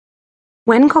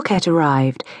When Coquette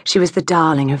arrived, she was the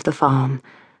darling of the farm.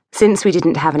 Since we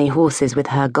didn't have any horses with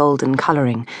her golden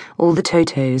colouring, all the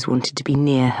Totos wanted to be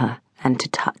near her and to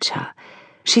touch her.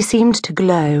 She seemed to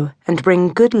glow and bring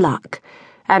good luck,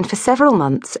 and for several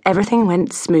months everything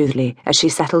went smoothly as she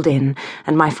settled in,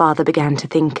 and my father began to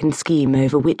think and scheme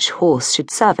over which horse should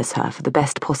service her for the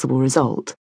best possible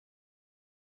result.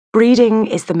 Breeding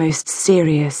is the most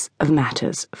serious of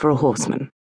matters for a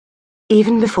horseman.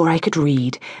 Even before I could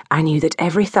read, I knew that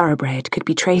every thoroughbred could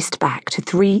be traced back to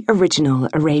 3 original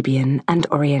Arabian and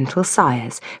Oriental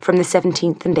sires from the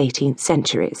 17th and 18th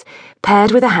centuries,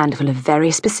 paired with a handful of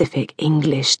very specific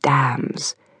English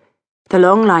dams. The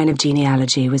long line of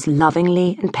genealogy was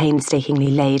lovingly and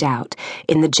painstakingly laid out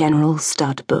in the General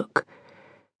Stud Book.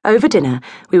 Over dinner,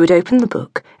 we would open the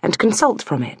book and consult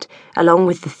from it, along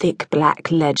with the thick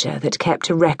black ledger that kept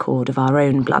a record of our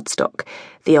own bloodstock,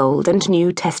 the Old and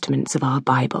New Testaments of our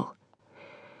Bible.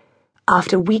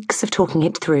 After weeks of talking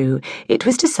it through, it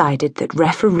was decided that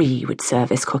Referee would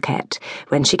service Coquette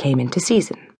when she came into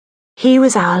season. He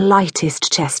was our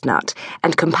lightest chestnut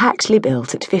and compactly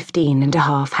built at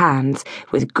 15½ hands,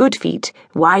 with good feet,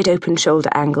 wide-open shoulder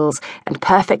angles, and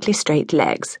perfectly straight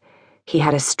legs. He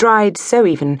had a stride so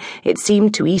even it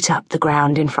seemed to eat up the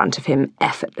ground in front of him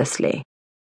effortlessly.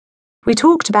 We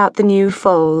talked about the new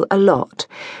foal a lot,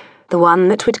 the one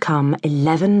that would come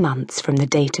 11 months from the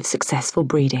date of successful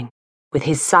breeding, with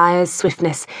his sire's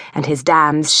swiftness and his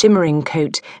dam's shimmering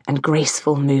coat and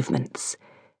graceful movements.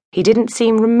 He didn't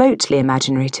seem remotely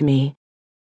imaginary to me.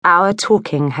 Our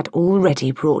talking had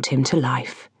already brought him to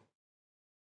life.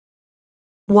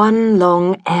 One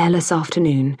long, airless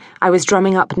afternoon, I was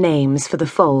drumming up names for the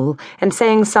foal and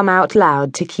saying some out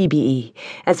loud to Kibii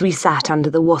as we sat under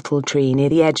the wattle tree near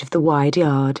the edge of the wide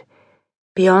yard.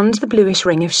 Beyond the bluish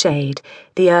ring of shade,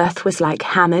 the earth was like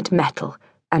hammered metal,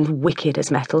 and wicked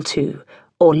as metal too,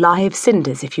 or live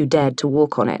cinders if you dared to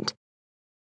walk on it.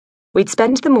 We'd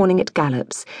spent the morning at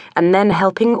gallops, and then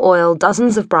helping oil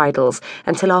dozens of bridles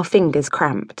until our fingers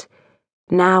cramped.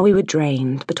 Now we were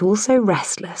drained, but also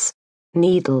restless,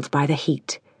 needled by the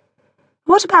heat.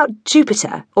 "What about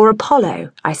Jupiter or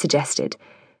Apollo?" I suggested.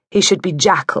 "He should be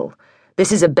Jackal.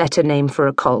 This is a better name for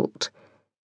a colt."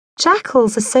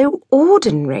 "Jackals are so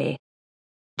ordinary."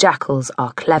 "Jackals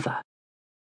are clever."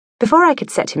 Before I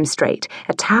could set him straight,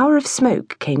 a tower of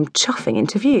smoke came chuffing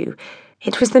into view.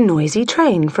 It was the noisy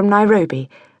train from Nairobi,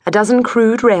 a dozen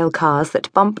crude rail cars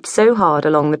that bumped so hard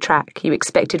along the track you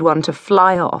expected one to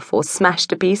fly off or smash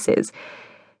to pieces.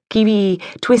 Kiwi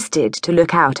twisted to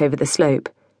look out over the slope.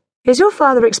 "Is your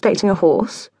father expecting a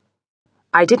horse?"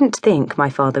 I didn't think my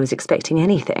father was expecting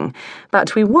anything,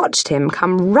 but we watched him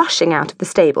come rushing out of the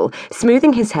stable,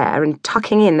 smoothing his hair and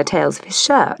tucking in the tails of his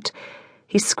shirt.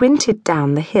 He squinted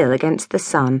down the hill against the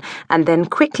sun and then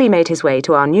quickly made his way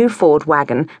to our new Ford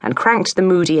wagon and cranked the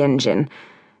moody engine.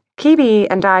 Kiwi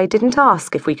and I didn't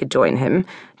ask if we could join him,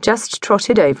 just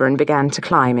trotted over and began to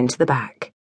climb into the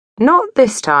back. "Not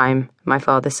this time," my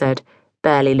father said,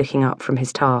 barely looking up from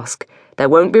his task. "There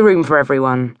won't be room for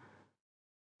everyone."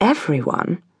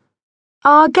 "Everyone?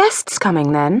 Are guests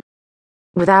coming then?"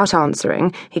 Without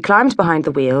answering, he climbed behind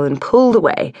the wheel and pulled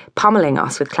away, pummeling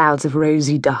us with clouds of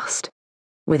rosy dust.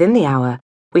 Within the hour,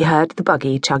 we heard the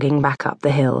buggy chugging back up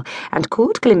the hill and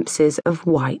caught glimpses of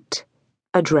white,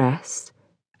 a dress,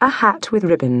 a hat with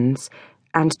ribbons,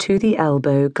 and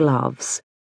to-the-elbow gloves.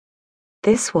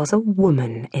 This was a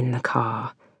woman in the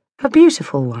car, a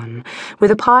beautiful one,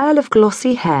 with a pile of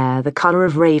glossy hair the colour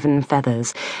of raven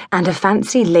feathers, and a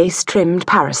fancy lace-trimmed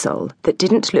parasol that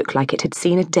didn't look like it had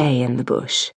seen a day in the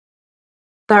bush.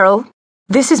 "Beryl,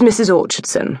 this is Mrs.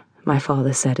 Orchardson," my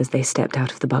father said as they stepped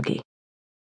out of the buggy.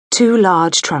 2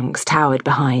 large trunks towered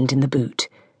behind in the boot.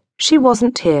 She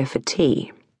wasn't here for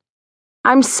tea.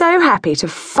 "I'm so happy to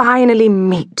finally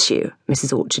meet you,"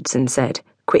 Mrs. Orchardson said,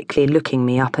 quickly looking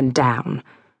me up and down.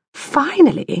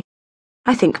 "Finally?"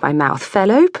 I think my mouth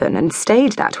fell open and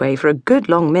stayed that way for a good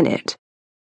long minute.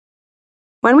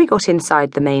 When we got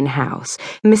inside the main house,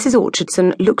 Mrs.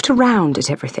 Orchardson looked around at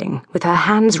everything, with her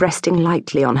hands resting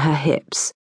lightly on her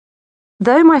hips.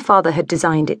 Though my father had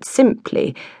designed it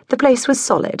simply, the place was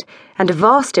solid, and a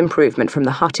vast improvement from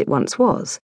the hut it once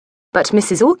was. But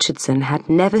Mrs. Orchardson had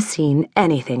never seen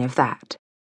anything of that.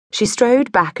 She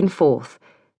strode back and forth.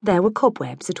 There were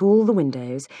cobwebs at all the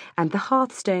windows, and the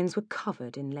hearthstones were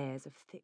covered in layers of thick